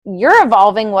you're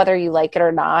evolving whether you like it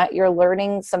or not. You're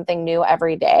learning something new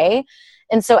every day.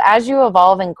 And so as you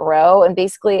evolve and grow, and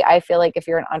basically I feel like if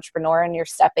you're an entrepreneur and you're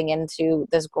stepping into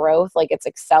this growth, like it's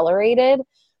accelerated,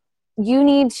 you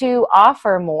need to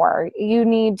offer more. You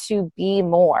need to be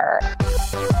more.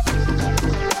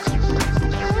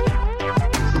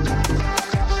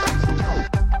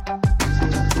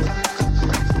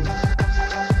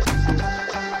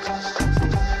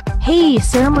 Hey,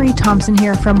 Sarah Marie Thompson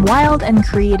here from Wild and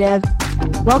Creative.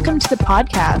 Welcome to the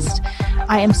podcast.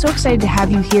 I am so excited to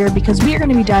have you here because we are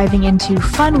going to be diving into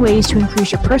fun ways to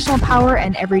increase your personal power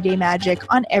and everyday magic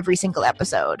on every single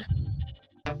episode.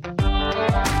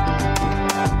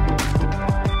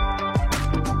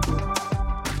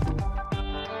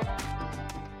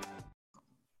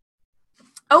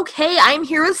 Okay, I'm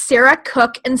here with Sarah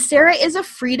Cook, and Sarah is a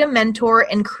freedom mentor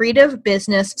and creative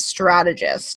business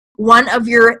strategist. One of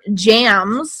your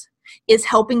jams is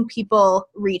helping people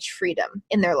reach freedom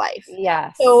in their life.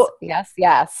 Yes. So,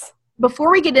 yes.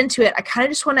 Before we get into it, I kind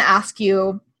of just want to ask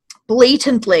you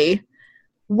blatantly,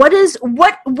 what is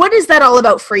that all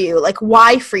about for you? Like,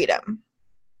 why freedom?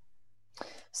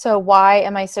 So why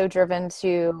am I so driven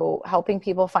to helping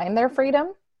people find their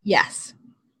freedom? Yes.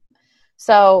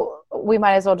 So we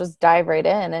might as well just dive right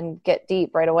in and get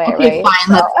deep right away, okay, right?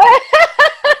 Fine.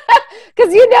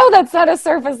 Because that's not a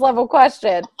surface level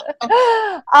question.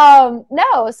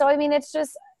 No. So, I mean, it's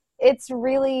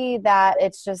really that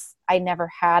I never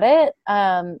had it.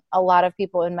 A lot of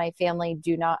people in my family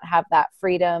do not have that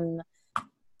freedom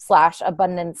 /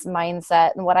 abundance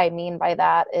mindset. And what I mean by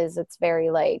that is it's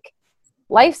very like,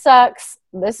 life sucks.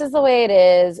 This is the way it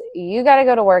is. You got to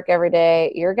go to work every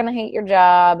day. You're going to hate your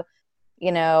job.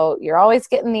 You're always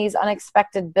getting these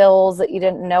unexpected bills that you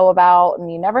didn't know about,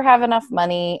 and you never have enough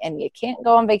money, and you can't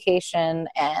go on vacation,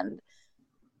 and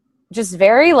just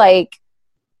very like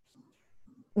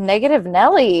negative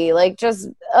Nelly, like just,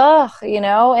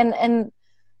 and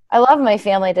I love my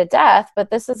family to death,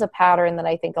 but this is a pattern that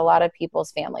I think a lot of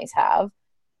people's families have.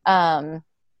 And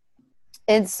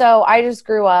so I just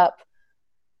grew up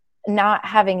not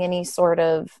having any sort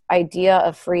of idea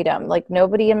of freedom. Like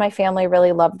nobody in my family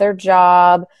really loved their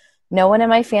job. No one in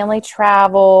my family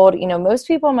traveled. Most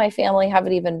people in my family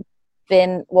haven't even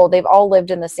been, they've all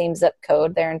lived in the same zip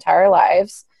code their entire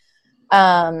lives.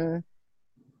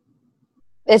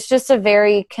 It's just a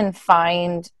very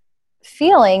confined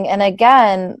feeling. And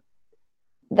again,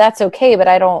 that's okay, but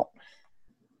I don't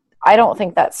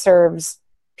think that serves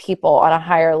people on a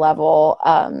higher level.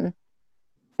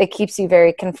 It keeps you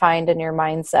very confined in your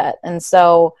mindset. And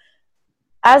so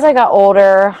as I got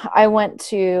older, I went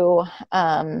to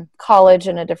college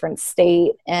in a different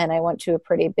state, and I went to a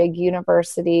pretty big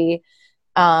university.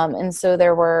 And so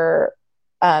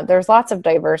there's lots of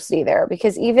diversity there,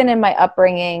 because even in my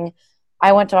upbringing,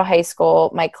 I went to a high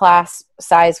school, my class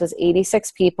size was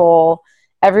 86 people.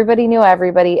 Everybody knew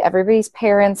everybody. Everybody's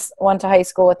parents went to high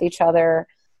school with each other.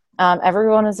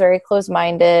 Everyone was very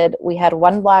close-minded. We had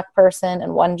one Black person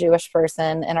and one Jewish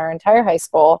person in our entire high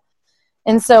school.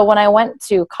 And so when I went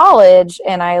to college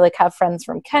and I have friends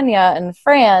from Kenya and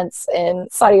France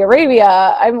and Saudi Arabia,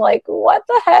 I'm like, what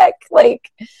the heck?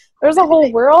 There's a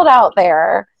whole world out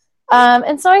there.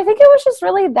 And so I think it was just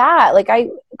really that.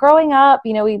 Growing up,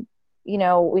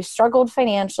 we struggled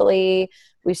financially,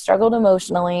 we struggled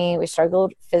emotionally, we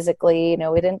struggled physically.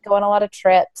 We didn't go on a lot of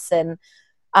trips, and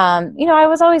I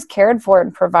was always cared for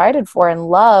and provided for and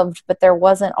loved, but there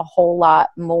wasn't a whole lot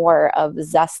more of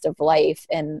zest of life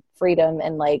and freedom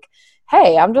and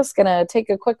hey, I'm just going to take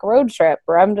a quick road trip,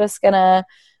 or I'm just going to,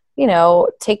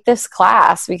 take this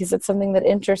class because it's something that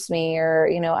interests me, or,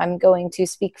 I'm going to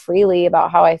speak freely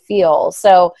about how I feel.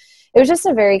 So it was just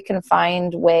a very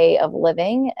confined way of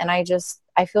living. And I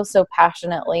feel so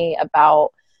passionately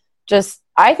about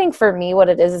I think for me, what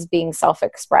it is being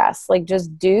self-expressed.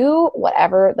 Just do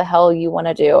whatever the hell you want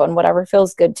to do and whatever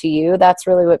feels good to you. That's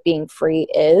really what being free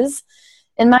is,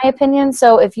 in my opinion.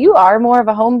 So if you are more of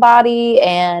a homebody,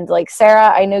 and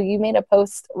Sarah, I know you made a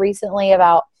post recently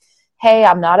about, hey,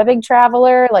 I'm not a big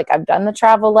traveler. I've done the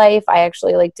travel life. I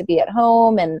actually like to be at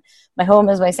home, and my home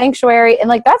is my sanctuary.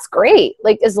 And that's great.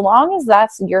 As long as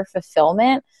that's your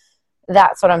fulfillment,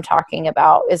 that's what I'm talking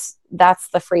about. That's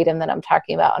the freedom that I'm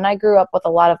talking about. And I grew up with a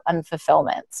lot of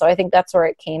unfulfillment. So I think that's where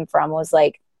it came from, was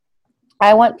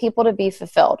I want people to be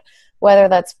fulfilled, whether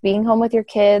that's being home with your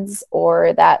kids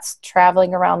or that's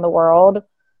traveling around the world.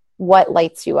 What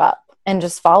lights you up? And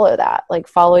just follow that.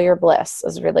 Follow your bliss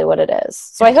is really what it is.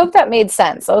 So I hope that made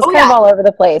sense. I was kind of all over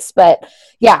the place, but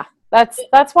yeah.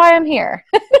 That's why I'm here.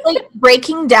 Like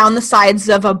breaking down the sides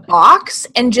of a box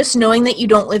and just knowing that you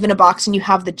don't live in a box and you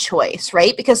have the choice,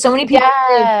 right? Because so many people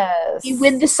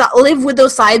live with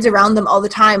those sides around them all the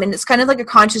time, and it's kind of like a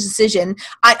conscious decision.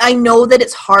 I know that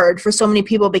it's hard for so many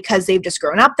people because they've just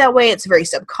grown up that way. It's very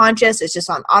subconscious. It's just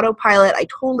on autopilot. I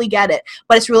totally get it.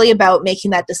 But it's really about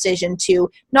making that decision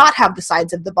to not have the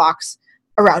sides of the box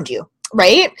around you.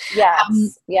 Right?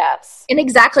 Yes. Yes. And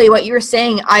exactly what you were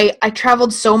saying. I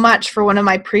traveled so much for one of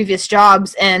my previous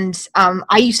jobs, and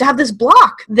I used to have this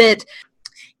block that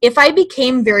if I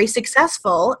became very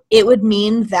successful, it would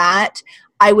mean that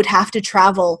I would have to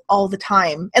travel all the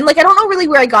time. And like, I don't know really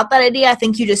where I got that idea. I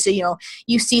think you just,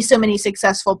 you see so many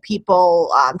successful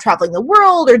people traveling the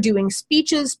world or doing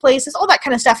speeches, places, all that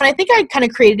kind of stuff. And I think I kind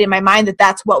of created in my mind that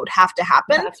that's what would have to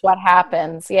happen. That's what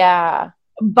happens. Yeah.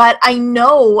 But I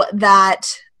know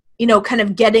that, kind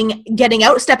of getting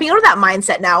out, stepping out of that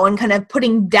mindset now and kind of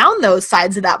putting down those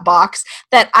sides of that box,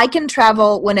 that I can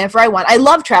travel whenever I want. I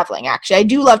love traveling, actually. I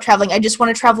do love traveling. I just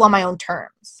want to travel on my own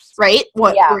terms, right?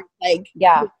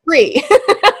 Free.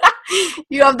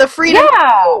 You have the freedom.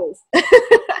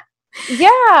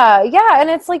 Yeah. And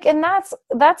it's like, and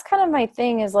that's kind of my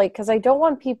thing is like, because I don't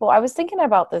want people, I was thinking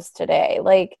about this today,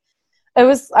 like, I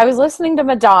was listening to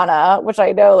Madonna, which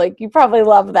I know, like, you probably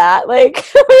love that. Like,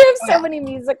 we have so many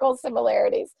musical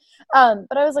similarities.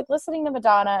 But I was, like, listening to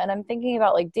Madonna, and I'm thinking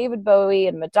about, like, David Bowie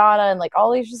and Madonna and, like,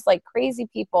 all these just, like, crazy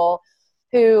people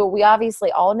who we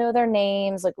obviously all know their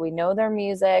names. Like, we know their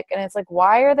music. And it's, like,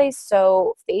 why are they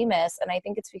so famous? And I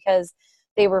think it's because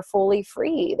they were fully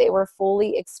free. They were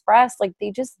fully expressed. Like,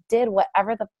 they just did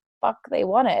whatever the fuck they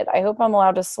wanted. I hope I'm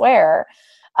allowed to swear.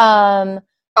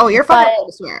 Oh, you're fucking able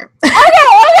to swear. Okay.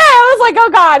 I was like, oh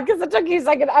God, because it took you a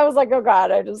second. I was like, oh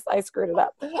God, I screwed it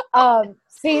up.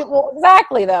 See, well,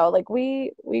 exactly though. Like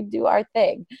we do our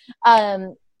thing.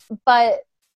 But,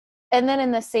 and then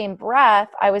in the same breath,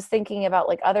 I was thinking about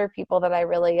like other people that I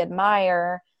really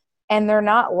admire, and they're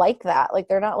not like that. Like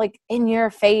they're not like in your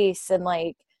face and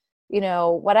like,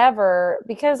 whatever,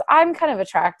 because I'm kind of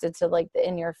attracted to like the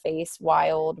in your face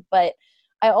wild, but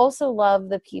I also love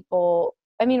the people.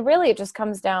 I mean, really, it just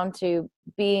comes down to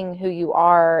being who you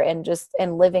are and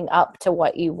living up to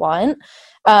what you want.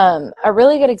 A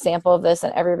really good example of this,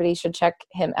 and everybody should check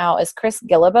him out, is Chris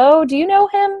Guillebeau. Do you know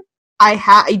him?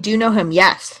 I do know him,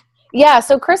 yes. Yeah,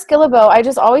 so Chris Guillebeau, I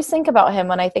just always think about him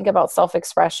when I think about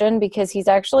self-expression, because he's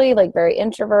actually like very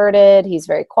introverted. He's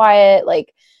very quiet.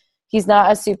 Like he's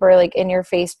not a super like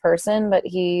in-your-face person, but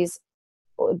he's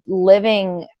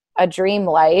living a dream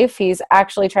life. He's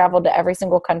actually traveled to every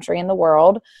single country in the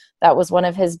world. That was one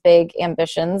of his big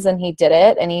ambitions, and he did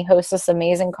it. And he hosts this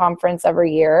amazing conference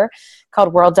every year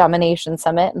called World Domination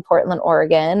Summit in Portland,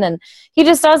 Oregon. And he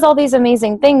just does all these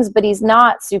amazing things, but he's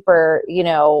not super,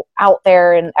 out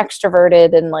there and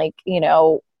extroverted and like,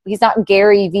 he's not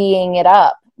Gary Vee-ing it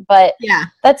up. But yeah,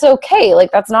 that's okay.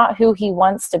 Like that's not who he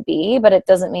wants to be, but it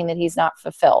doesn't mean that he's not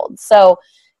fulfilled. So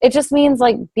it just means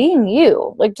like being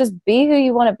you, like just be who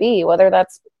you want to be, whether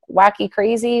that's wacky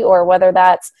crazy or whether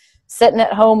that's sitting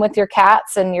at home with your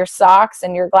cats and your socks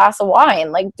and your glass of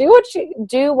wine. Like do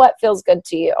what feels good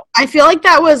to you. I feel like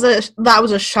that was a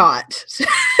shot.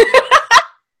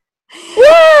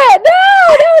 Yeah,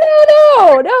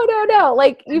 no.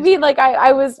 Like you mean like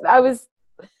I was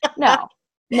no.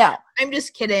 I'm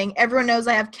just kidding. Everyone knows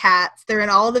I have cats. They're in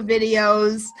all the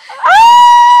videos.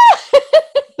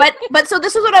 But so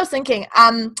this is what I was thinking.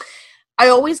 I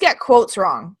always get quotes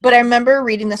wrong, but I remember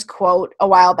reading this quote a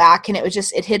while back, and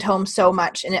it hit home so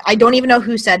much. And I don't even know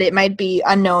who said it. It might be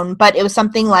unknown, but it was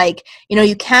something like,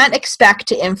 you can't expect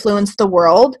to influence the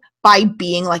world by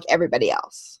being like everybody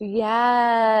else.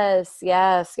 Yes.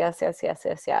 Yep.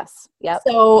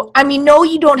 So, I mean, no,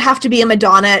 you don't have to be a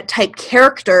Madonna type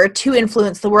character to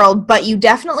influence the world, but you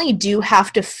definitely do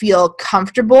have to feel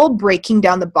comfortable breaking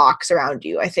down the box around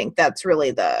you. I think that's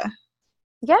really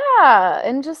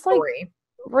and just like story.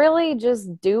 Really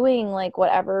just doing like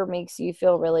whatever makes you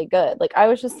feel really good. Like I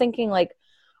was just thinking like,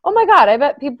 oh my God, I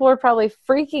bet people were probably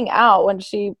freaking out when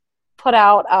she put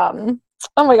out,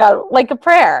 oh my God, like a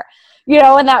prayer,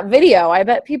 in that video. I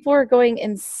bet people were going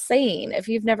insane. If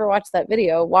you've never watched that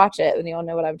video, watch it and you'll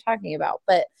know what I'm talking about.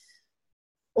 But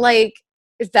like,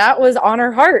 if that was on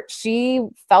her heart, she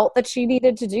felt that she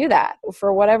needed to do that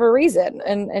for whatever reason.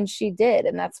 And she did.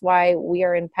 And that's why we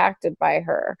are impacted by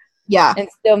her. Yeah. And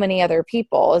so many other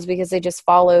people, is because they just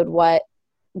followed what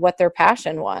their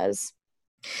passion was.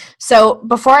 So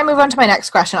before I move on to my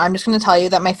next question, I'm just going to tell you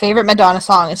that my favorite Madonna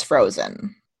song is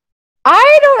Frozen.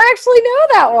 I don't actually know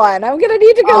that one. I'm going to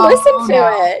need to go listen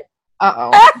to it.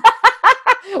 Uh-oh.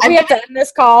 We have to end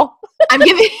this call.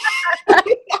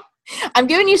 I'm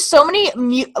giving you so many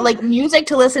music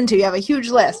to listen to. You have a huge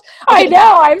list. Okay. I know.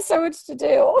 I have so much to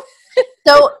do.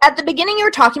 So at the beginning, you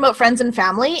were talking about friends and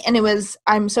family, and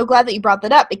I'm so glad that you brought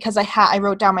that up, because I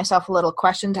wrote down myself a little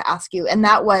question to ask you, and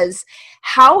that was,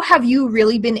 how have you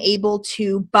really been able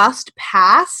to bust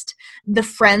past the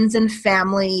friends and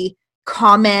family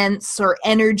comments or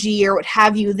energy or what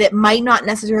have you that might not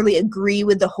necessarily agree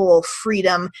with the whole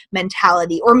freedom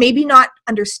mentality, or maybe not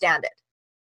understand it?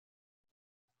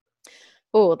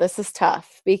 Oh, this is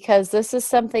tough, because this is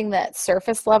something that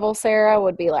surface level Sarah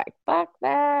would be like, fuck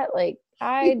that. Like,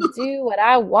 I do what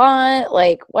I want,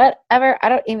 like, whatever. I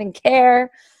don't even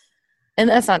care. And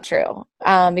that's not true.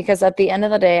 Because at the end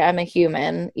of the day, I'm a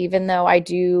human, even though I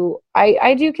do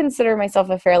consider myself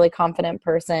a fairly confident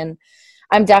person.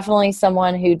 I'm definitely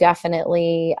someone who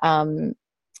definitely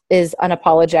is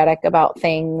unapologetic about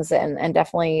things, and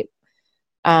definitely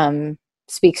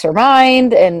speaks her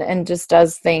mind and just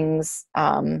does things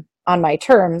on my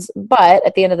terms. But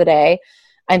at the end of the day,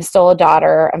 I'm still a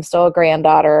daughter. I'm still a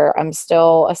granddaughter. I'm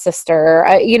still a sister.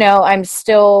 I'm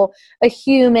still a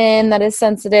human that is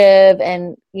sensitive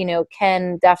and,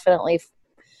 can definitely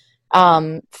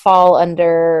fall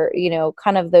under,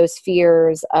 kind of those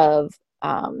fears of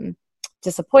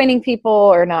disappointing people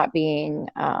or not being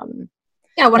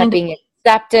not being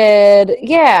accepted.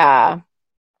 Yeah.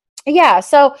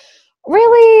 So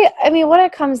really, I mean, what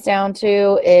it comes down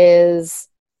to is,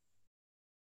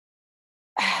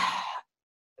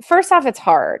 first off, it's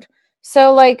hard.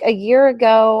 So like a year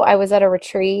ago, I was at a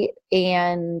retreat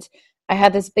and I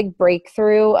had this big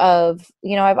breakthrough of,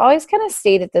 I've always kind of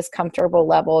stayed at this comfortable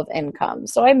level of income.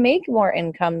 So I make more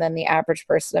income than the average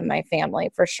person in my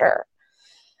family, for sure.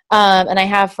 And I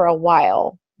have for a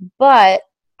while, but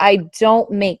I don't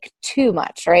make too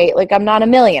much, right? Like, I'm not a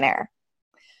millionaire.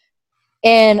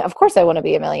 And of course I want to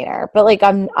be a millionaire, but like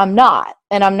I'm not,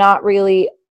 and I'm not really,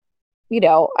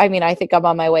 I mean, I think I'm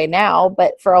on my way now,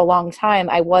 but for a long time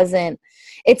I wasn't.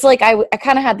 It's like I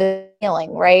kind of had the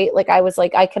feeling, right? Like I was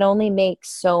like, I can only make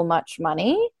so much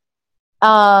money.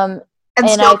 And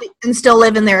still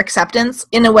live in their acceptance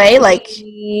in a way, like.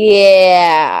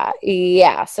 Yeah.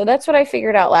 So that's what I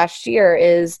figured out last year,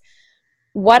 is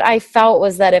what I felt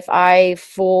was that if I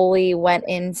fully went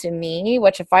into me,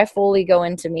 which if I fully go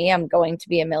into me, I'm going to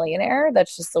be a millionaire.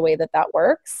 That's just the way that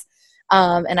works.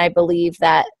 And I believe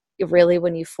that really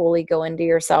when you fully go into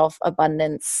yourself,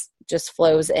 abundance just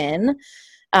flows in.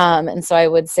 And so I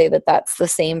would say that that's the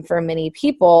same for many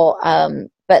people.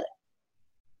 But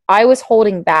I was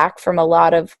holding back from a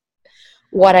lot of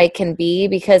what I can be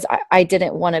because I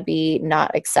didn't want to be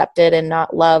not accepted and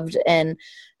not loved. And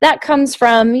that comes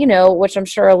from, which I'm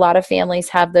sure a lot of families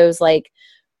have those, like,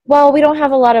 well, we don't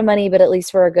have a lot of money, but at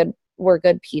least we're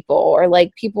good people, or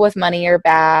like people with money are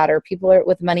bad, or people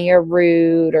with money are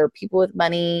rude, or people with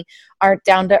money aren't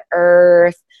down to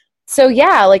earth. So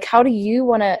yeah, like how would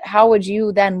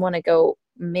you then want to go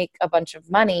make a bunch of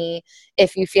money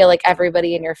if you feel like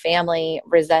everybody in your family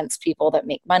resents people that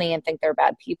make money and think they're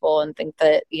bad people and think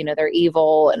that, they're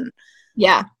evil and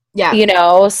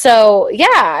so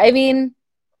yeah, I mean,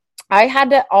 I had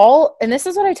to and this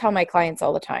is what I tell my clients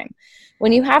all the time.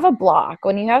 When you have a block,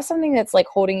 when you have something that's like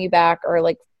holding you back or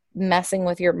like messing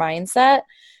with your mindset,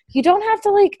 you don't have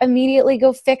to like immediately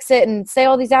go fix it and say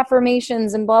all these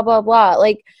affirmations and blah, blah, blah.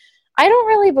 Like, I don't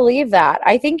really believe that.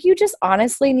 I think you just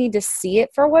honestly need to see it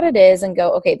for what it is and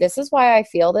go, okay, this is why I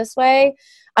feel this way.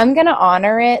 I'm going to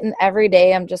honor it. And every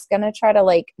day I'm just going to try to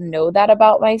like know that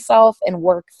about myself and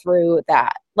work through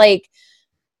that. Like,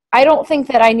 I don't think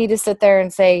that I need to sit there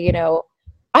and say,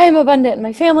 I am abundant and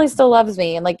my family still loves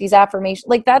me. And like these affirmations,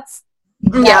 like that's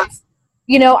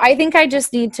I think I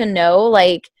just need to know,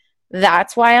 like,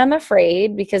 that's why I'm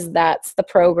afraid, because that's the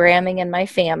programming in my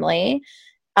family.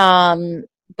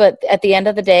 But at the end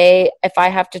of the day, if I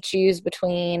have to choose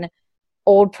between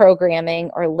old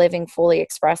programming or living fully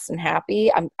expressed and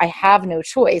happy, I have no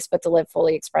choice but to live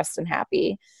fully expressed and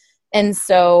happy. And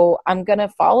so I'm going to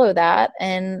follow that,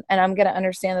 and I'm going to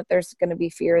understand that there's going to be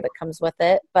fear that comes with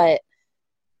it. But,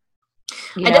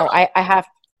 I have,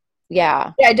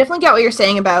 yeah. Yeah, I definitely get what you're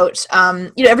saying about,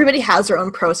 everybody has their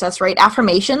own process, right?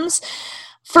 Affirmations,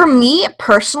 for me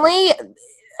personally,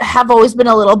 have always been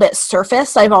a little bit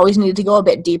surface. I've always needed to go a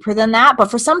bit deeper than that. But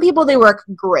for some people, they work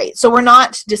great. So we're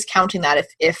not discounting that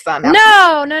if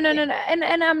No.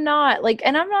 And I'm not like,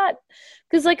 and I'm not,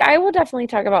 because like I will definitely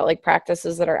talk about like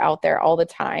practices that are out there all the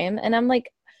time. And I'm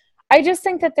like, I just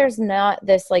think that there's not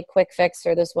this like quick fix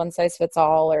or this one size fits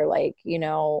all or like,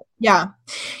 Yeah.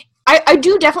 I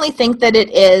do definitely think that it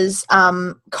is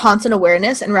constant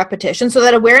awareness and repetition. So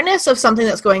that awareness of something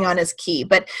that's going on is key.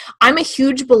 But I'm a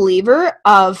huge believer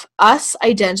of us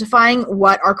identifying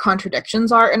what our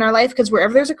contradictions are in our life, because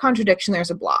wherever there's a contradiction,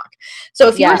 there's a block. So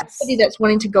if you're somebody that's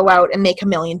wanting to go out and make $1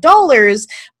 million,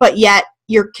 but yet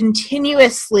you're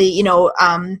continuously,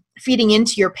 feeding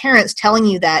into your parents telling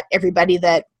you that everybody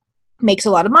that makes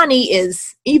a lot of money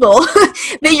is evil,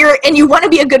 and you want to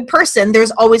be a good person,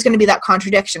 there's always going to be that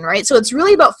contradiction, right? So it's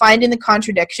really about finding the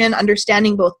contradiction,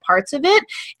 understanding both parts of it,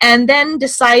 and then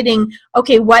deciding,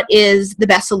 okay, what is the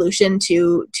best solution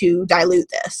to dilute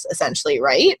this, essentially,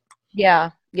 right?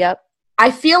 Yeah. Yep. I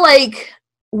feel like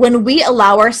when we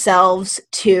allow ourselves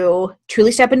to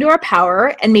truly step into our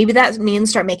power, and maybe that means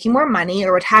start making more money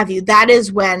or what have you, that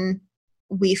is when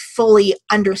we fully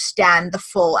understand the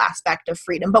full aspect of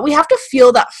freedom. But we have to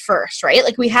feel that first, right?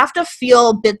 Like we have to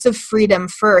feel bits of freedom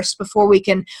first before we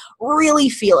can really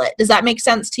feel it. Does that make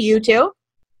sense to you too?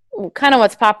 Kind of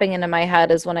what's popping into my head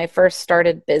is when I first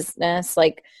started business,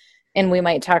 and we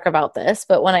might talk about this,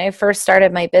 but when I first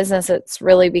started my business, it's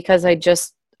really because I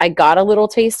got a little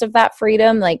taste of that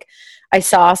freedom. Like I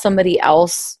saw somebody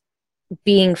else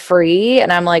being free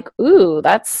and I'm like, ooh,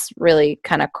 that's really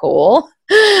kind of cool.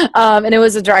 And it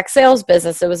was a direct sales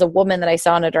business. It was a woman that I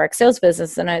saw in a direct sales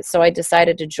business. And so I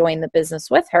decided to join the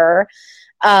business with her.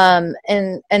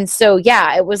 And so,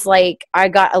 yeah, it was like, I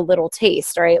got a little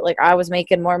taste, right? Like I was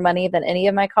making more money than any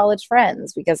of my college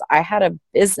friends because I had a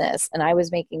business and I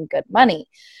was making good money.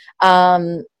 You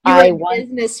were a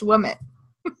businesswoman.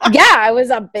 Yeah, I was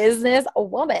a business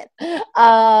woman.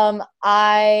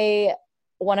 I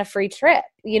won a free trip,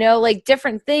 like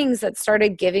different things that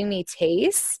started giving me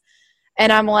tastes.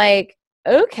 And I'm like,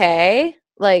 okay,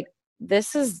 like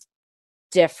this is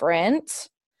different.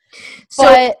 So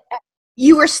but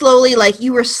you were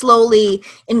slowly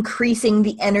increasing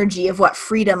the energy of what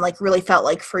freedom like really felt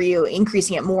like for you,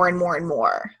 increasing it more and more and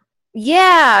more.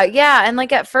 Yeah. And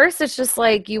like at first it's just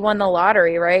like you won the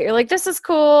lottery, right? You're like, this is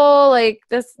cool. Like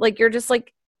this, like you're just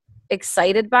like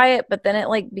excited by it, but then it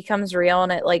like becomes real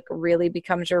and it like really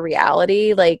becomes your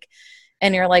reality. Like,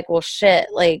 and you're like, well, shit,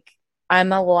 like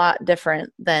I'm a lot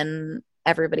different than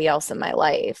everybody else in my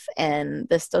life. And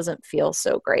this doesn't feel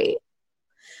so great.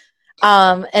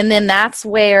 And then that's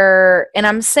where, and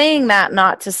I'm saying that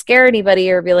not to scare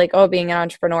anybody or be like, oh, being an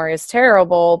entrepreneur is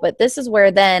terrible. But this is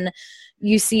where then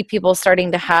you see people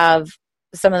starting to have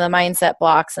some of the mindset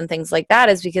blocks and things like that,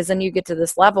 is because then you get to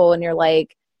this level and you're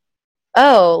like,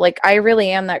 oh, like I really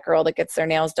am that girl that gets their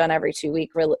nails done every 2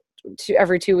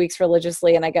 weeks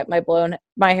religiously, and I get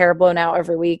my hair blown out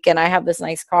every week, and I have this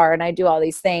nice car, and I do all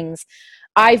these things.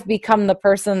 I've become the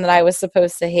person that I was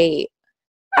supposed to hate.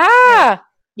 Yeah.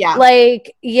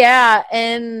 Like, yeah,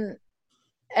 and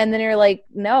then you're like,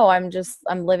 no, I'm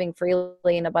living freely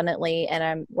and abundantly, and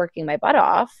I'm working my butt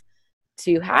off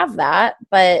to have that.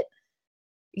 But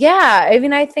yeah, I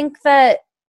mean, I think that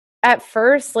at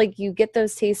first, like you get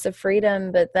those tastes of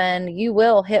freedom, but then you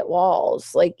will hit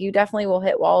walls. Like you definitely will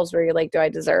hit walls where you're like, do I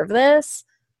deserve this?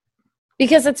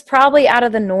 Because it's probably out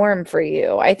of the norm for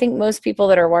you. I think most people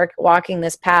that are walking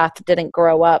this path didn't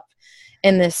grow up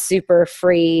in this super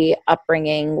free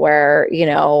upbringing where,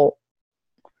 Yeah.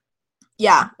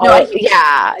 No,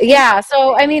 yeah.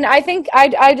 So, I mean, I think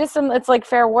I just, it's like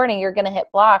fair warning, you're going to hit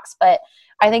blocks, but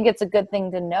I think it's a good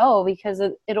thing to know because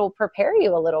it'll prepare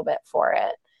you a little bit for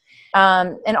it.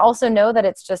 And also know that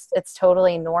it's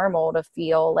totally normal to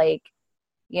feel like,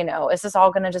 is this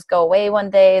all going to just go away one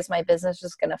day? Is my business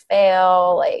just going to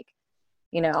fail? Like,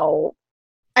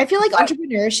 I feel like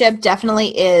entrepreneurship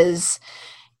definitely is,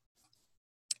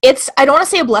 I don't want to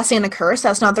say a blessing and a curse.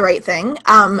 That's not the right thing.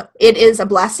 It is a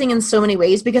blessing in so many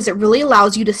ways because it really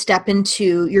allows you to step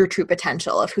into your true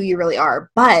potential of who you really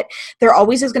are. But there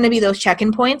always is going to be those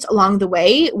check-in points along the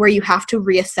way where you have to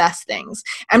reassess things.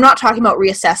 I'm not talking about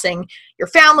reassessing your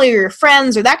family or your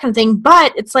friends or that kind of thing,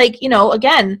 but it's like,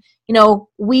 again,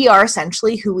 we are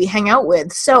essentially who we hang out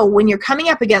with. So when you're coming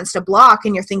up against a block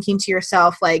and you're thinking to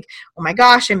yourself like, oh my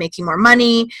gosh, I'm making more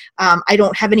money. I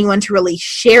don't have anyone to really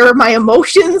share my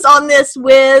emotions on this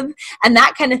with and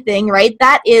that kind of thing, right?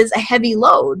 That is a heavy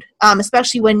load,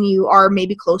 especially when you are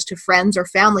maybe close to friends or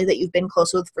family that you've been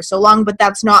close with for so long, but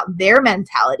that's not their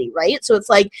mentality, right? So it's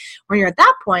like when you're at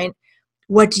that point,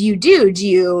 what do? Do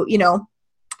you,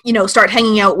 start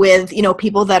hanging out with,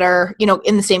 people that are,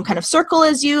 in the same kind of circle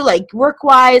as you, like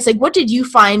work-wise? Like, what did you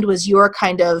find was your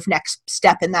kind of next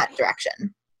step in that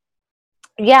direction?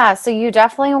 Yeah, so you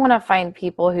definitely want to find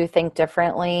people who think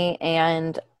differently.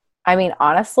 And I mean,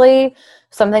 honestly,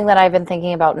 something that I've been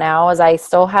thinking about now is I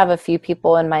still have a few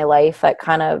people in my life that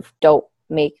kind of don't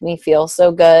make me feel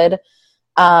so good.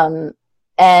 And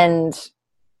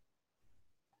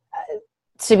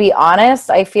to be honest,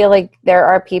 I feel like there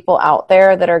are people out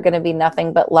there that are going to be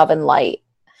nothing but love and light.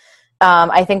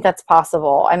 I think that's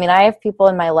possible. I mean, I have people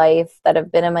in my life that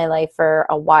have been in my life for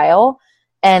a while,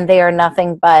 and they are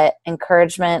nothing but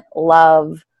encouragement,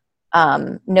 love,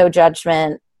 no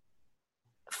judgment,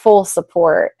 full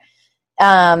support.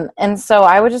 And so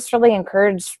I would just really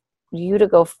encourage you to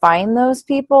go find those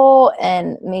people,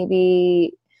 and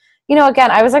maybe,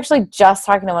 again, I was actually just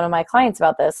talking to one of my clients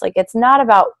about this. Like, it's not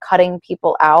about cutting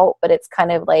people out, but it's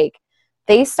kind of like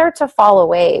they start to fall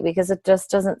away because it just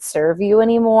doesn't serve you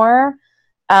anymore,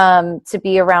 to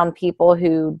be around people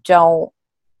who don't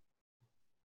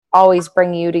always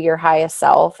bring you to your highest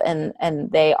self, and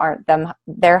they aren't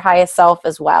their highest self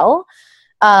as well.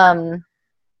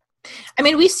 I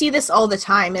mean, we see this all the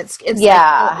time. It's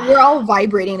yeah, like we're all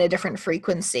vibrating at a different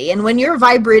frequency. And when you're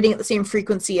vibrating at the same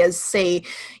frequency as, say,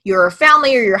 your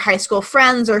family or your high school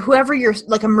friends or whoever you're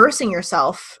like immersing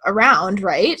yourself around,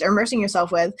 right? Or immersing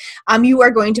yourself with, you are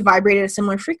going to vibrate at a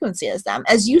similar frequency as them.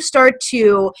 As you start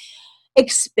to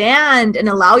expand and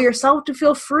allow yourself to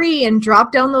feel free and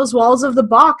drop down those walls of the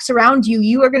box around you,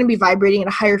 you are going to be vibrating at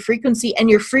a higher frequency, and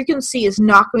your frequency is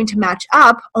not going to match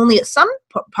up, only at some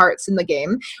parts in the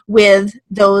game, with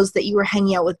those that you were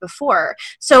hanging out with before.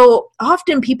 So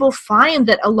often people find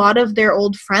that a lot of their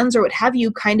old friends or what have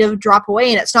you kind of drop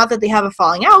away, and it's not that they have a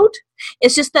falling out,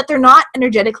 it's just that they're not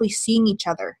energetically seeing each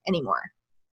other anymore.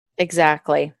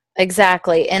 Exactly.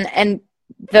 And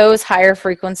those higher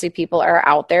frequency people are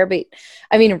out there, but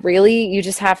I mean, really, you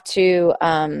just have to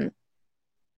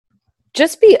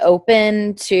just be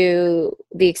open to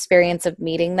the experience of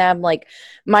meeting them. Like,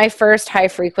 my first high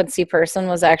frequency person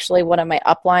was actually one of my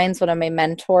uplines, one of my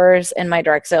mentors in my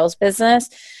direct sales business.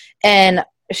 And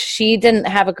she didn't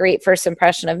have a great first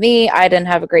impression of me. I didn't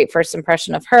have a great first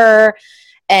impression of her.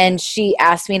 And she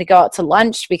asked me to go out to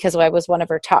lunch because I was one of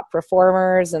her top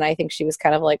performers. And I think she was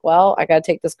kind of like, well, I got to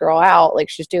take this girl out. Like,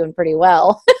 she's doing pretty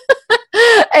well.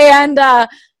 And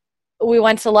we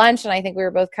went to lunch, and I think we were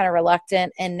both kind of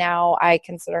reluctant. And now I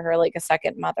consider her like a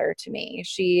second mother to me.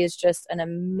 She is just an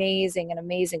amazing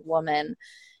woman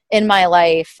in my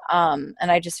life. And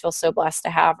I just feel so blessed to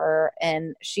have her.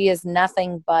 And she is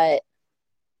nothing but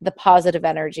the positive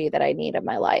energy that I need in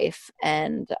my life.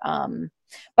 And,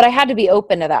 but I had to be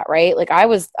open to that, right? Like,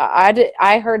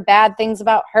 I heard bad things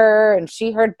about her, and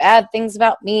she heard bad things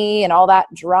about me, and all that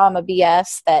drama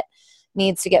BS that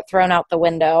needs to get thrown out the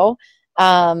window.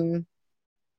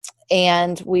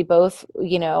 And we both,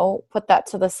 put that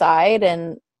to the side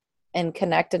and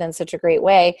connected in such a great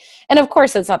way. And of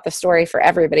course, it's not the story for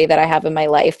everybody that I have in my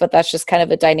life, but that's just kind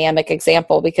of a dynamic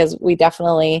example, because we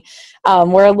definitely,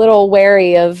 we're a little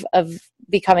wary of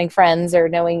becoming friends or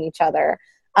knowing each other.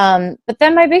 But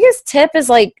then my biggest tip is,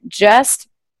 like, just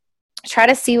try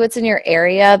to see what's in your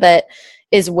area that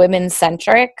is women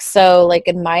centric. So, like,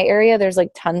 in my area, there's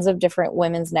like tons of different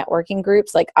women's networking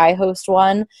groups. Like, I host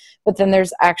one, but then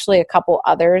there's actually a couple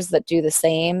others that do the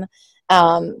same.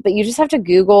 But you just have to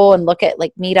Google and look at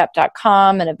like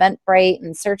meetup.com and Eventbrite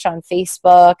and search on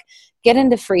Facebook, get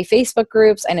into free Facebook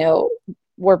groups. I know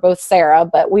we're both Sarah,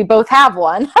 but we both have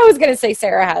one. I was going to say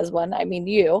Sarah has one. I mean,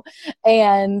 you,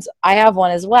 and I have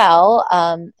one as well.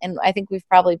 And I think we've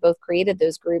probably both created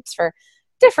those groups for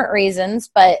different reasons,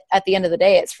 but at the end of the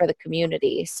day, it's for the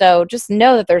community. So just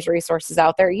know that there's resources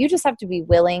out there. You just have to be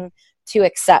willing to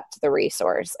accept the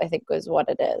resource, I think, is what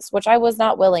it is, which I was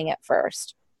not willing at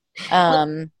first.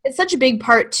 It's such a big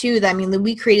part too, that, I mean,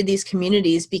 we created these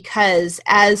communities because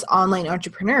as online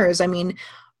entrepreneurs, I mean,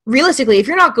 realistically, if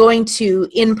you're not going to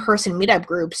in-person meetup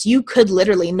groups, you could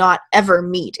literally not ever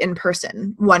meet in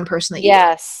person one person that you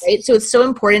yes know, right? So it's so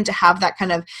important to have that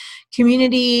kind of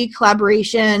community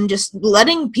collaboration, just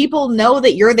letting people know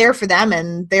that you're there for them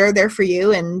and they're there for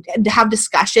you, and to have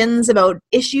discussions about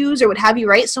issues or what have you,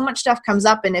 right? So much stuff comes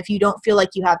up, and if you don't feel like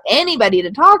you have anybody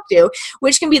to talk to,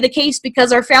 which can be the case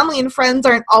because our family and friends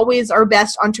aren't always our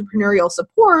best entrepreneurial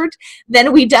support,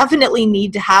 then we definitely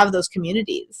need to have those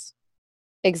communities.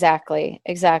 Exactly.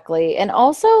 And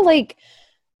also, like,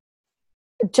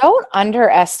 don't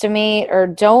underestimate or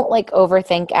don't like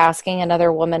overthink asking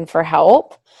another woman for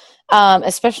help,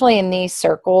 especially in these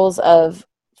circles of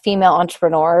female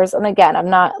entrepreneurs. And again,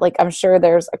 I'm sure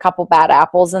there's a couple bad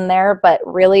apples in there, but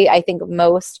really, I think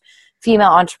most female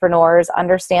entrepreneurs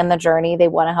understand the journey. They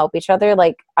want to help each other.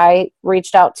 Like, I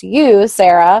reached out to you,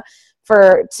 Sarah,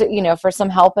 for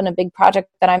some help in a big project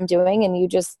that I'm doing, and you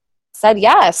just said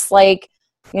yes. Like,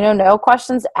 no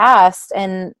questions asked.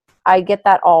 And I get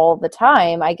that all the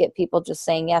time. I get people just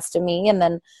saying yes to me. And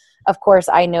then of course,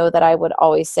 I know that I would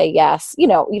always say yes. You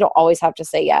know, you don't always have to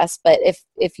say yes, but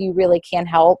if you really can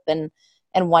help and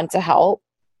want to help,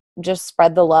 just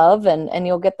spread the love and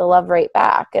you'll get the love right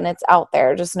back. And it's out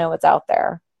there. Just know it's out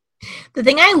there. The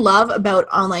thing I love about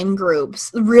online groups,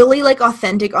 really like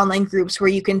authentic online groups where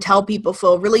you can tell people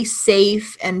feel really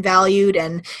safe and valued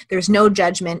and there's no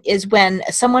judgment, is when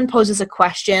someone poses a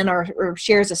question or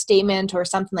shares a statement or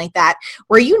something like that,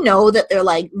 where you know that they're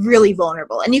like really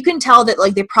vulnerable. And you can tell that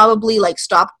like they probably like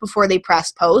stopped before they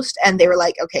pressed post and they were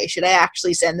like, okay, should I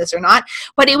actually send this or not?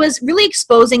 But it was really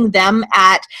exposing them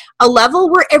at a level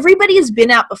where everybody's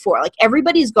been at before. Like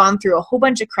everybody's gone through a whole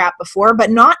bunch of crap before, but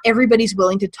not everybody's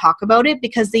willing to talk about it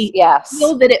because they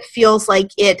feel that it feels like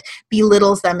it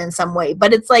belittles them in some way.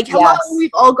 But it's like, hello,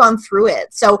 we've all gone through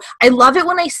it. So I love it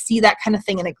when I see that kind of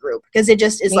thing in a group because it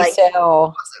just is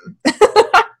awesome.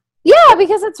 Yeah,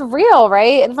 because it's real,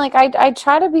 right? And like I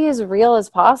try to be as real as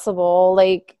possible.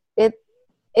 Like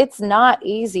it's not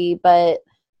easy, but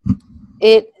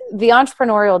the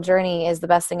entrepreneurial journey is the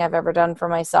best thing I've ever done for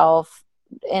myself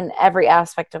in every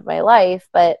aspect of my life.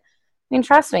 But I mean,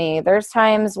 trust me, there's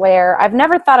times where I've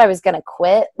never thought I was going to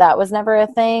quit. That was never a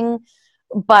thing.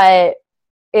 But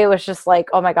it was just like,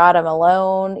 oh my God, I'm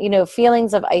alone. You know,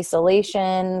 feelings of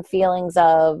isolation, feelings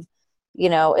of, you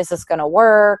know, is this going to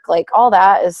work? Like all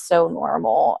that is so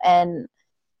normal. And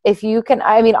if you can,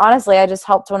 I mean, honestly, I just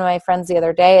helped one of my friends the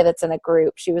other day that's in a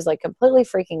group. She was like completely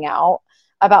freaking out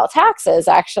about taxes,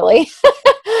 actually.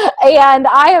 And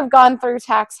I have gone through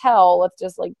tax hell with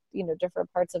just like, you know, different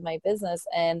parts of my business.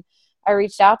 And I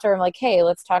reached out to her. I'm like, hey,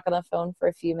 let's talk on the phone for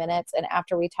a few minutes. And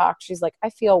after we talked, she's like,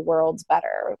 I feel worlds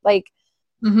better. Like,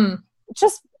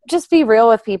 just be real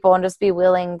with people and just be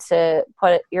willing to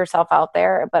put yourself out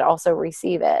there, but also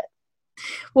receive it.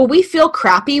 Well, we feel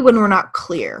crappy when we're not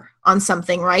clear on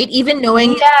something, right? Even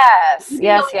knowing yes.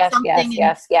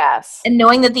 And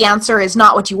knowing that the answer is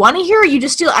not what you want to hear, you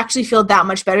just still actually feel that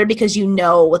much better because you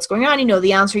know what's going on, you know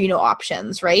the answer, you know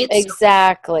options, right?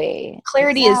 Exactly. So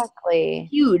clarity is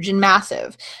huge and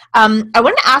massive. I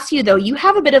wanted to ask you though, you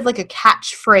have a bit of like a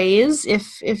catchphrase,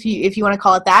 if you want to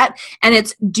call it that, and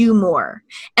it's do more.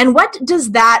 And what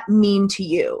does that mean to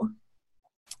you?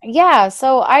 Yeah,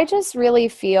 so I just really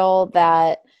feel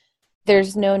that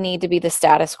there's no need to be the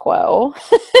status quo.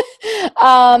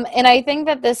 And I think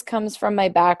that this comes from my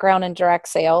background in direct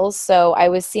sales. So I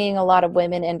was seeing a lot of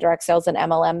women in direct sales and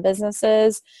MLM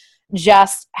businesses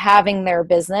just having their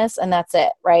business and that's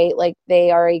it, right? Like they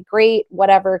are a great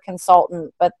whatever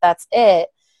consultant, but that's it.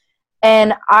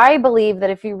 And I believe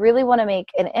that if you really want to make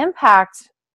an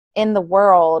impact in the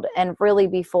world and really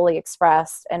be fully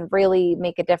expressed and really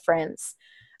make a difference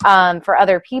for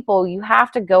other people, you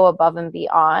have to go above and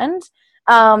beyond.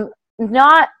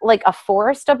 Not like a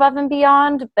forced above and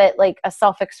beyond, but like a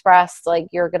self-expressed, like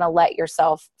you're going to let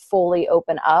yourself fully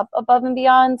open up above and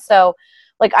beyond. So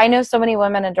like, I know so many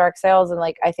women in direct sales and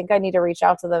like, I think I need to reach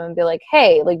out to them and be like,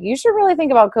 hey, like you should really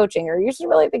think about coaching or you should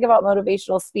really think about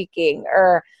motivational speaking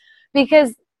or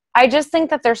because I just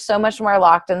think that there's so much more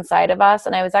locked inside of us.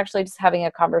 And I was actually just having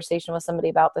a conversation with somebody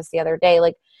about this the other day.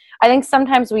 Like, I think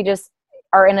sometimes we just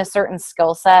are in a certain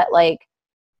skill set, like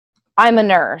I'm a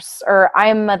nurse or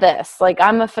I'm a this, like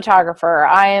I'm a photographer,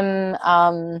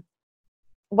 I'm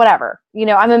whatever, you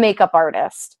know, I'm a makeup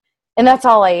artist and that's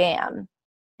all I am.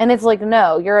 And it's like,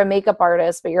 no, you're a makeup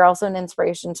artist, but you're also an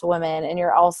inspiration to women and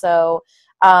you're also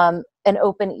an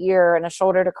open ear and a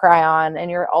shoulder to cry on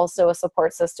and you're also a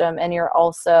support system and you're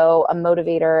also a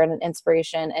motivator and an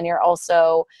inspiration and you're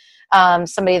also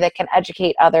somebody that can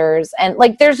educate others. And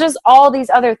like, there's just all these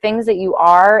other things that you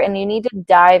are, and you need to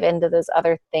dive into those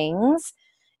other things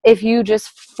if you just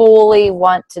fully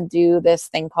want to do this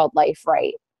thing called life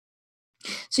right.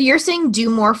 So you're saying do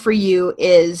more for you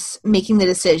is making the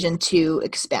decision to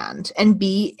expand and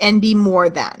be more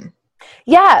than.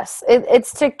 Yes,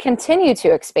 it's to continue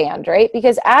to expand, right?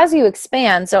 Because as you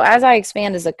expand, so as I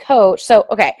expand as a coach, so,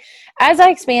 okay, as I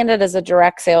expanded as a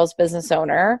direct sales business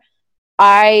owner,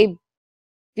 I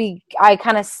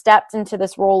kind of stepped into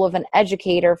this role of an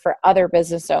educator for other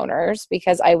business owners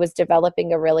because I was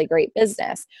developing a really great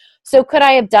business. So could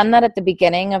I have done that at the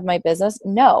beginning of my business?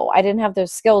 No, I didn't have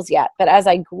those skills yet. But as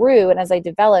I grew and as I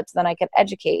developed, then I could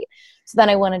educate. So then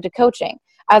I went into coaching.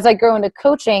 As I grew into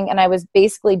coaching and I was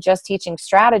basically just teaching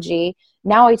strategy,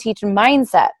 now I teach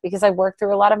mindset because I worked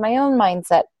through a lot of my own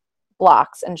mindset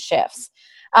blocks and shifts.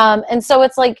 And so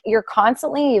it's like you're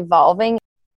constantly evolving.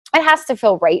 It has to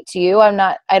feel right to you.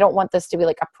 I don't want this to be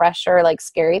like a pressure, like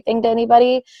scary thing to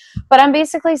anybody, but I'm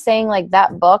basically saying like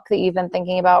that book that you've been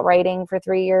thinking about writing for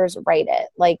 3 years, write it.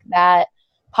 Like that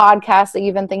podcast that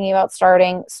you've been thinking about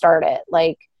starting, start it.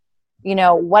 Like you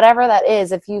know, whatever that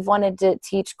is. If you've wanted to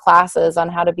teach classes on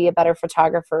how to be a better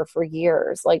photographer for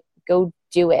years, like, go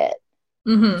do it.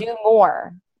 Mm-hmm. Do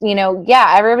more. You know,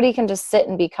 yeah, everybody can just sit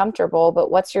and be comfortable,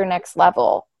 but what's your next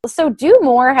level? So do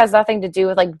more has nothing to do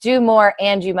with like do more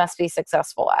and you must be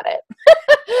successful at it.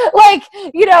 Like,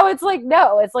 you know, it's like,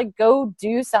 no, it's like, go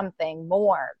do something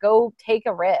more, go take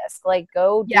a risk, like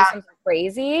go do something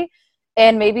crazy,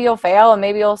 and maybe you'll fail and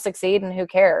maybe you'll succeed, and who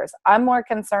cares? I'm more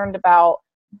concerned about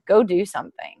go do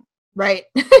something. Right.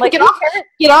 Like, get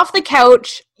off the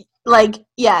couch. Like,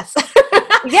 yes.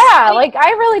 Yeah, like I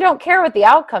really don't care what the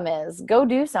outcome is. Go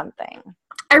do something.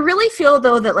 I really feel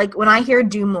though that like when I hear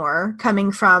do more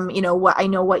coming from, you know, what I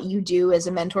know what you do as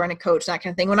a mentor and a coach, that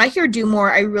kind of thing. When I hear do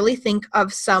more, I really think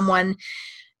of someone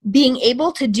being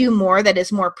able to do more that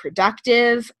is more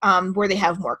productive, where they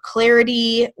have more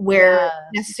clarity, where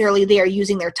necessarily they are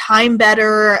using their time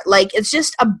better. Like it's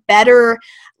just a better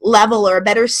level or a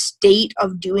better state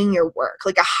of doing your work,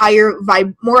 like a higher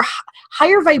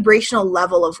vibrational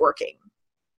level of working.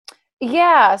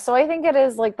 Yeah, so I think it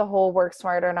is like the whole work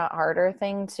smarter, not harder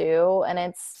thing too. And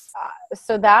it's,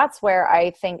 so that's where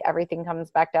I think everything comes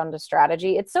back down to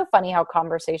strategy. It's so funny how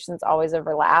conversations always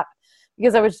overlap,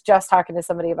 because I was just talking to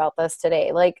somebody about this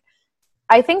today. Like,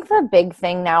 I think the big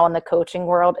thing now in the coaching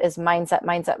world is mindset,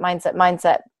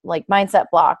 like mindset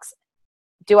blocks.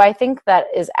 Do I think that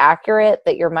is accurate,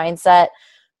 that your mindset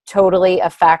totally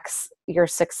affects your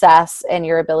success and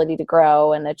your ability to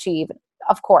grow and achieve?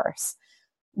 Of course.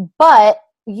 But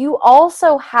you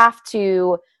also have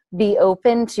to be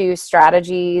open to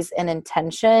strategies and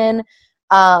intention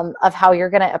of how you're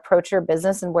going to approach your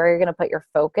business and where you're going to put your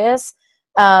focus,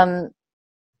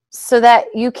 so that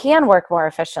you can work more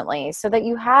efficiently, so that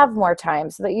you have more time,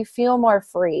 so that you feel more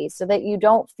free, so that you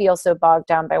don't feel so bogged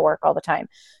down by work all the time,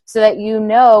 so that you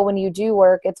know when you do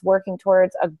work, it's working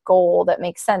towards a goal that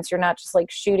makes sense. You're not just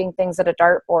like shooting things at a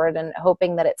dartboard and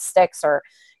hoping that it sticks, or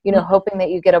you know, hoping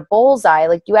that you get a bullseye.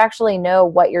 Like you actually know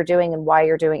what you're doing and why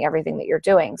you're doing everything that you're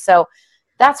doing. So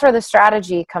that's where the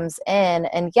strategy comes in.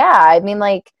 And yeah, I mean,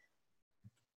 like,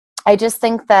 I just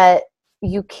think that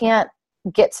you can't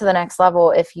get to the next level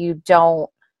if you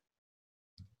don't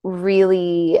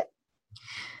really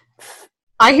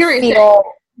I hear you feel,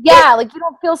 yeah, like you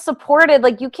don't feel supported.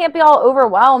 Like you can't be all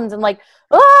overwhelmed and like,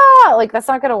 like that's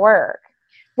not going to work.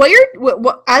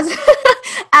 What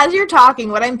as you're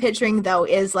talking, what I'm picturing though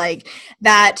is like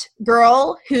that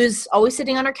girl who's always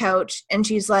sitting on her couch and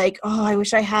she's like, oh, I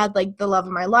wish I had like the love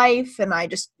of my life and I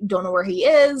just don't know where he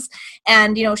is.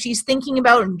 And, you know, she's thinking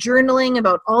about and journaling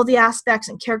about all the aspects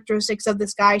and characteristics of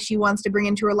this guy she wants to bring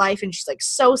into her life. And she's like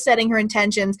so setting her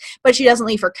intentions, but she doesn't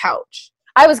leave her couch.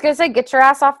 I was going to say, get your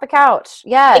ass off the couch.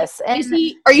 Yes. Like,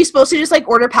 are you supposed to just like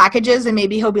order packages and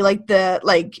maybe he'll be like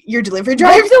your delivery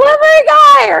driver? Your delivery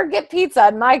guy, or get pizza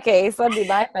in my case. That'd be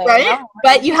my thing. Right?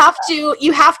 But you have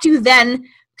to then,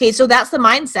 okay, so that's the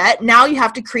mindset. Now you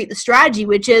have to create the strategy,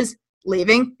 which is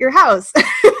leaving your house.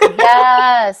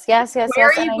 Yes. Where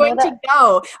are you going to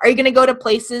go? Are you going to go to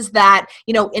places that,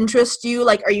 you know, interest you?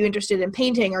 Like, are you interested in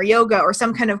painting or yoga or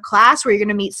some kind of class where you're going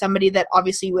to meet somebody that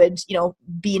obviously would, you know,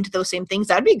 be into those same things?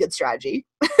 That'd be a good strategy.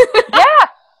 Yeah.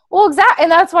 Well, exactly.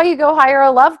 And that's why you go hire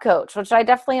a love coach, which I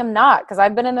definitely am not, because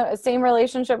I've been in the same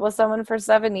relationship with someone for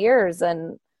 7 years,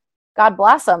 and God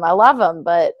bless them. I love them.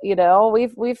 But, you know,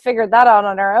 we've figured that out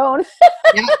on our own.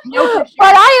 Yeah, no, for sure.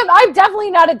 But I'm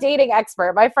definitely not a dating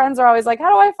expert. My friends are always like,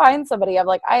 how do I find somebody? I'm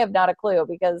like, I have not a clue,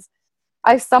 because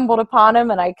I stumbled upon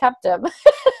him and I kept him.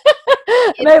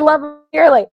 And I love him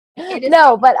dearly.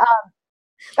 No, but,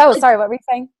 sorry, what were you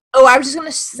saying? Oh, I was just going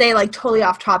to say, like, totally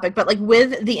off topic, but like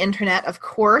with the internet, of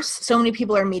course, so many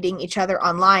people are meeting each other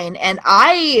online. And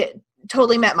I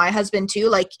totally met my husband too,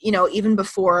 like, you know, even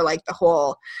before like the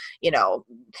whole, you know,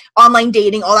 online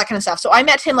dating, all that kind of stuff. So I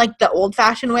met him like the old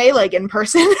fashioned way, like in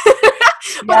person.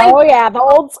 The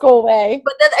old school way.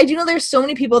 But then I do know there's so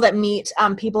many people that meet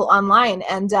people online,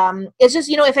 and it's just,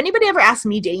 you know, if anybody ever asks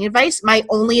me dating advice, my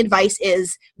only advice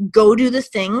is go do the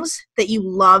things that you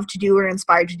love to do or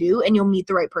inspired to do, and you'll meet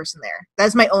the right person there.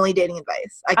 That's my only dating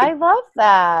advice. I love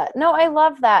that. No, I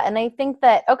love that. And I think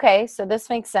that, okay, so this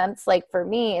makes sense. Like for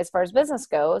me, as far as business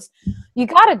goes, you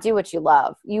got to do what you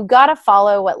love. You got to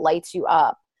follow what lights you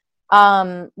up.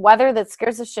 Whether that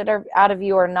scares the shit out of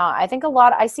you or not.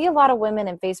 I see a lot of women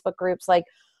in Facebook groups like,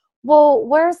 well,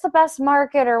 where's the best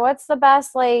market, or what's the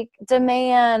best like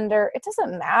demand, or it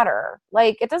doesn't matter.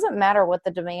 Like, it doesn't matter what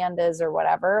the demand is or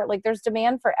whatever. Like, there's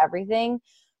demand for everything.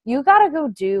 You got to go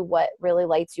do what really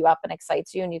lights you up and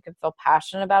excites you and you can feel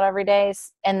passionate about every day.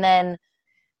 And then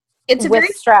it's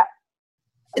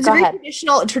It's Go a very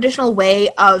ahead. traditional way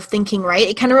of thinking, right?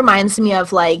 It kind of reminds me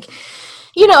of like,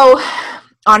 you know,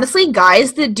 honestly,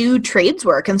 guys that do trades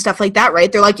work and stuff like that,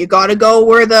 right? They're like, you gotta go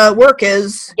where the work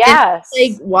is. And like,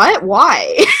 Yes. what?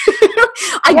 Why?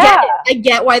 I get Yeah. it. I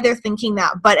get why they're thinking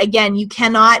that. But again, you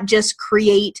cannot just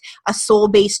create a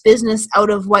soul-based business out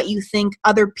of what you think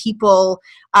other people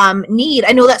need.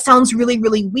 I know that sounds really,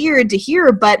 really weird to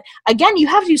hear, but again, you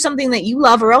have to do something that you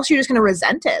love or else you're just going to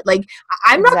resent it. Like,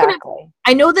 I'm not going to, Exactly.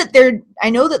 I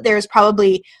know that there's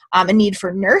probably a need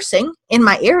for nursing in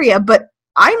my area, but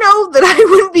I know that I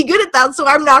wouldn't be good at that, so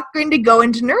I'm not going to go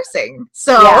into nursing.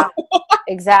 So Yeah,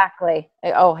 exactly.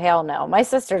 Oh, hell no. My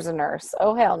sister's a nurse.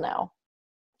 Oh, hell no.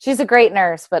 She's a great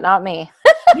nurse, but not me.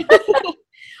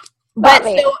 but Not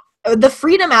me. so the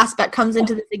freedom aspect comes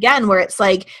into this again, where it's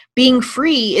like being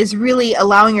free is really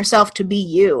allowing yourself to be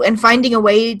you and finding a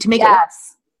way to make it work.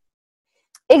 Yes.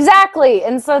 Exactly.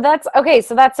 And so that's okay.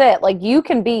 So that's it. Like, you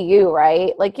can be you,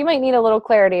 right? Like, you might need a little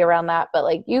clarity around that, but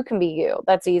like, you can be you.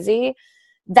 That's easy.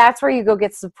 That's where you go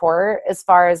get support as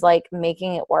far as like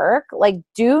making it work. Like,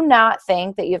 do not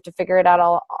think that you have to figure it out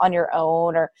all on your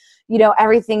own, or,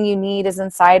 everything you need is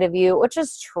inside of you, which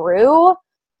is true.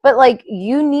 But like,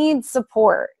 you need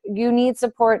support. You need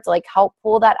support to like help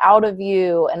pull that out of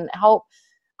you and help,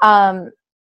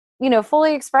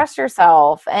 fully express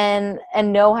yourself and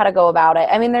know how to go about it.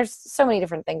 I mean, there's so many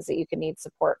different things that you can need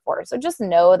support for. So just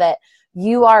know that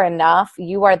you are enough.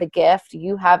 You are the gift.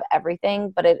 You have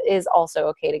everything, but it is also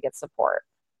okay to get support.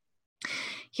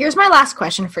 Here's my last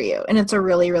question for you, and it's a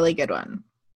really, really good one.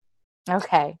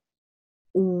 Okay.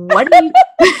 What are you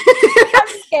I'm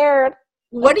scared.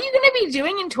 What are you going to be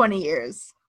doing in 20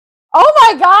 years? Oh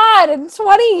my God, in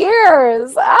 20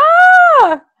 years.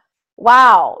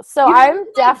 Wow. So I'm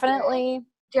definitely...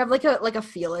 Do you have like a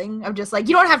feeling of just like,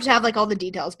 you don't have to have like all the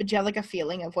details, but do you have like a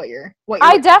feeling of what you're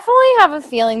I definitely have a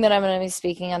feeling that I'm going to be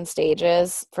speaking on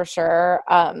stages for sure.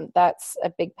 That's a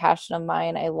big passion of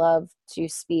mine. I love to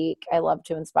speak. I love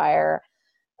to inspire.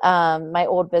 My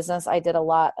old business, I did a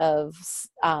lot of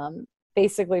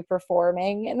basically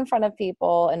performing in front of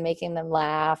people and making them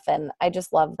laugh. And I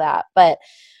just love that. But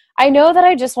I know that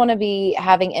I just want to be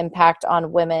having impact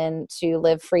on women to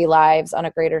live free lives on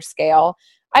a greater scale.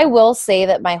 I will say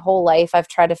that my whole life I've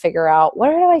tried to figure out,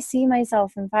 where do I see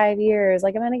myself in 5 years?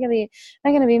 Like, am I going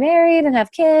to be married and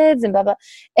have kids and blah, blah.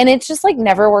 And it's just like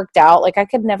never worked out. Like, I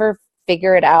could never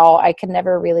figure it out. I could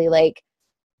never really like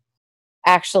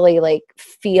actually like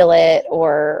feel it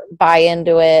or buy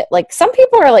into it. Like, some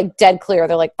people are like dead clear.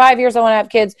 They're like, 5 years I want to have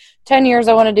kids, 10 years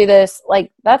I want to do this.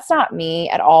 Like, that's not me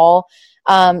at all.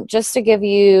 Just to give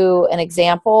you an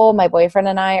example, my boyfriend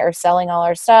and I are selling all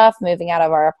our stuff, moving out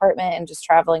of our apartment and just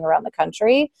traveling around the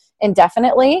country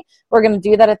indefinitely. We're going to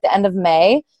do that at the end of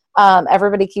May.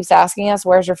 Everybody keeps asking us,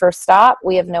 where's your first stop?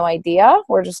 We have no idea.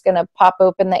 We're just going to pop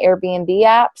open the Airbnb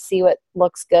app, see what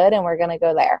looks good, and we're going to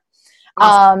go there.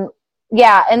 Awesome.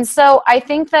 Yeah. And so I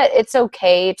think that it's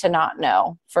okay to not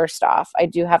know, first off. I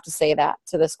do have to say that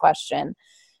to this question.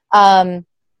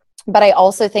 But I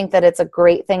also think that it's a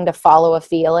great thing to follow a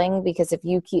feeling, because if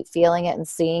you keep feeling it and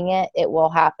seeing it, it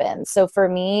will happen. So for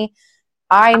me,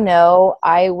 I know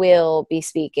I will be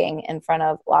speaking in front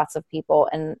of lots of people,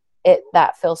 and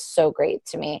that feels so great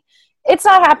to me. It's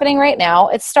not happening right now.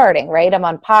 It's starting, right? I'm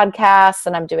on podcasts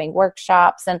and I'm doing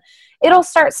workshops, and it'll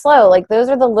start slow. Like, those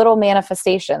are the little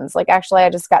manifestations. Like, actually, I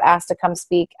just got asked to come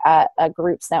speak at a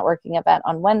groups networking event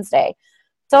on Wednesday.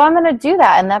 So I'm going to do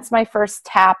that. And that's my first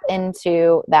tap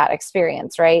into that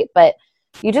experience, right? But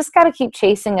you just got to keep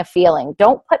chasing a feeling.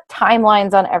 Don't put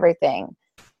timelines on everything.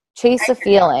 Chase a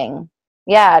feeling.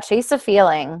 Yeah, chase a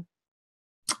feeling.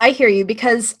 I hear you,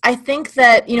 because I think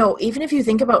that, even if you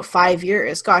think about 5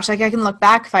 years, gosh, like I can look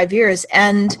back 5 years,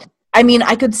 and I mean,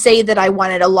 I could say that I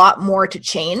wanted a lot more to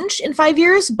change in 5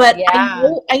 years, but yeah.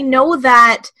 I know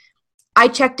that I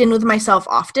checked in with myself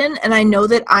often, and I know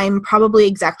that I'm probably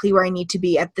exactly where I need to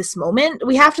be at this moment.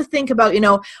 We have to think about,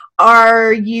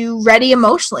 are you ready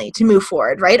emotionally to move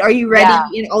forward, right? Are you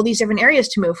ready in all these different areas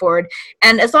to move forward?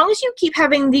 And as long as you keep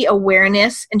having the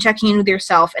awareness and checking in with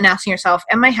yourself and asking yourself,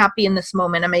 am I happy in this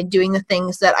moment? Am I doing the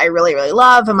things that I really, really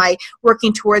love? Am I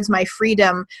working towards my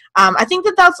freedom? I think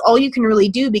that that's all you can really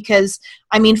do, because,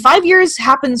 5 years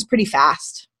happens pretty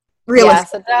fast.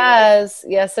 Yes, it does.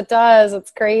 Yes, it does.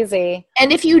 It's crazy.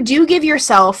 And if you do give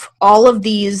yourself all of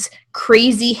these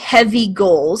crazy heavy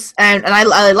goals, and I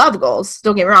love goals,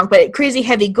 don't get me wrong, but crazy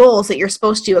heavy goals that you're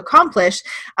supposed to accomplish,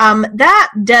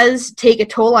 that does take a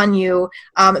toll on you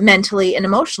mentally and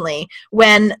emotionally,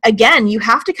 when, again, you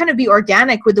have to kind of be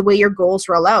organic with the way your goals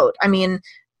roll out.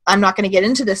 I'm not going to get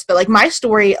into this, but like my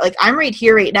story, like I'm right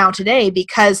here right now today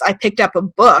because I picked up a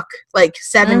book like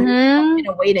 7 in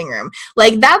a waiting room.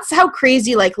 Like that's how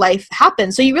crazy like life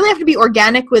happens. So you really have to be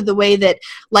organic with the way that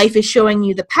life is showing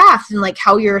you the path and like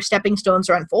how your stepping stones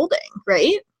are unfolding,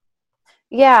 right?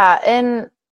 Yeah, and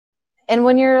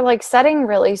when you're like setting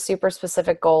really super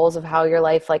specific goals of how your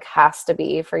life like has to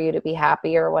be for you to be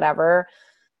happy or whatever,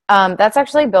 that's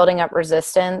actually building up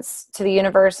resistance to the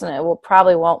universe, and it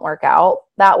probably won't work out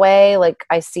that way. Like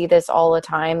I see this all the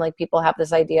time. Like people have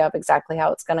this idea of exactly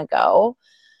how it's going to go.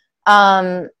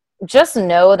 Just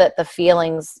know that the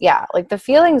feelings, like the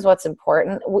feelings, what's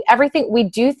important. We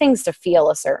do things to feel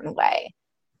a certain way.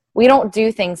 We don't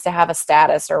do things to have a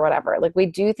status or whatever. Like we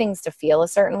do things to feel a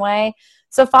certain way.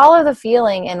 So follow the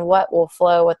feeling, and what will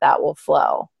flow with that will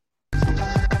flow.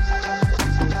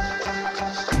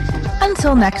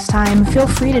 Until next time, feel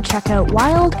free to check out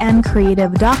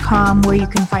wildandcreative.com, where you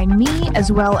can find me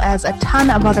as well as a ton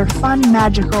of other fun,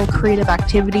 magical, creative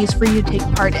activities for you to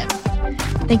take part in.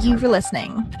 Thank you for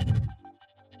listening.